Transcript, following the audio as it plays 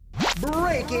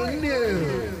Breaking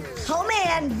news. Oh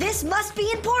man, this must be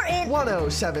important.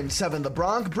 1077 The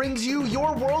Bronc brings you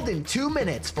your world in 2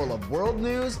 minutes, full of world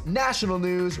news, national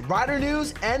news, rider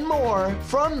news, and more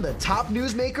from the top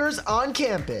newsmakers on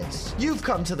campus. You've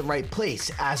come to the right place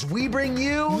as we bring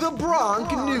you the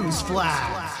Bronc News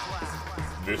Flash.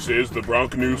 This is the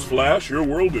Bronc News Flash, your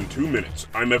world in 2 minutes.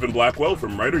 I'm Evan Blackwell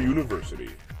from Rider University.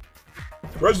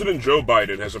 President Joe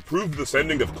Biden has approved the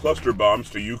sending of cluster bombs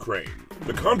to Ukraine.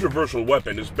 The controversial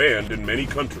weapon is banned in many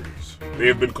countries. They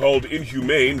have been called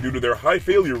inhumane due to their high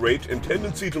failure rate and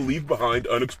tendency to leave behind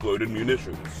unexploded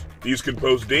munitions. These could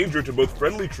pose danger to both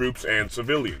friendly troops and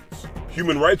civilians.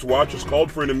 Human Rights Watch has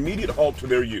called for an immediate halt to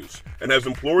their use and has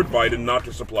implored Biden not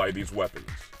to supply these weapons.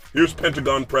 Here's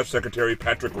Pentagon Press Secretary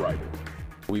Patrick Ryder.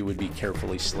 We would be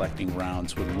carefully selecting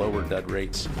rounds with lower dud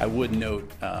rates. I would note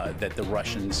that the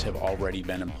Russians have already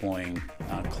been employing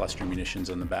cluster munitions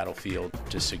on the battlefield.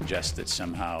 To suggest that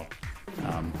somehow,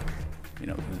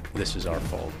 this is our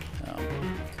fault,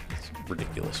 it's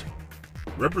ridiculous.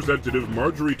 Representative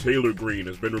Marjorie Taylor Greene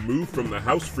has been removed from the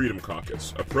House Freedom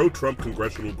Caucus, a pro-Trump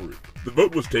congressional group. The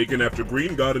vote was taken after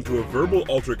Greene got into a verbal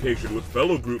altercation with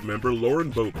fellow group member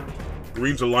Lauren Boebert.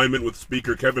 Greene's alignment with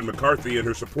Speaker Kevin McCarthy and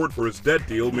her support for his debt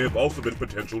deal may have also been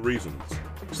potential reasons.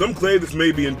 Some claim this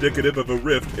may be indicative of a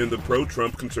rift in the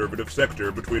pro-Trump conservative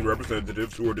sector between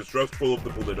representatives who are distrustful of the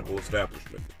political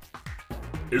establishment.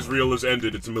 Israel has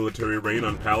ended its military reign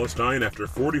on Palestine after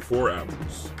 44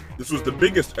 hours. This was the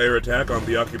biggest air attack on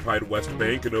the occupied West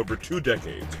Bank in over 2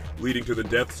 decades, leading to the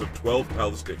deaths of 12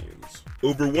 Palestinians.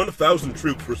 Over 1,000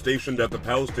 troops were stationed at the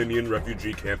Palestinian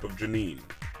refugee camp of Jenin.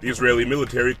 The Israeli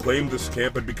military claimed this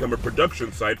camp had become a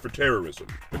production site for terrorism.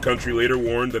 The country later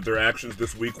warned that their actions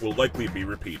this week will likely be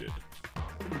repeated.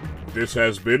 This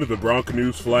has been the Bronc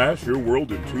News Flash, your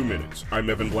world in 2 minutes. I'm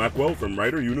Evan Blackwell from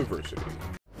Rider University.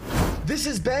 This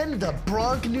has been the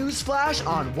Bronc News Flash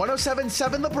on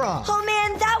 1077 The Bronc. Oh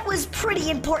man, that was pretty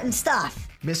important stuff.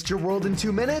 Missed your world in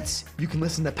 2 minutes? You can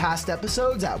listen to past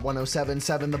episodes at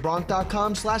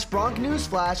 1077thebronc.com/Bronc News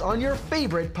Flash on your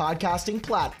favorite podcasting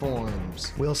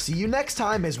platforms. We'll see you next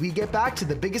time as we get back to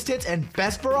the biggest hits and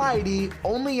best variety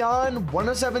only on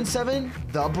 1077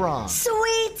 The Bronc.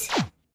 Sweet.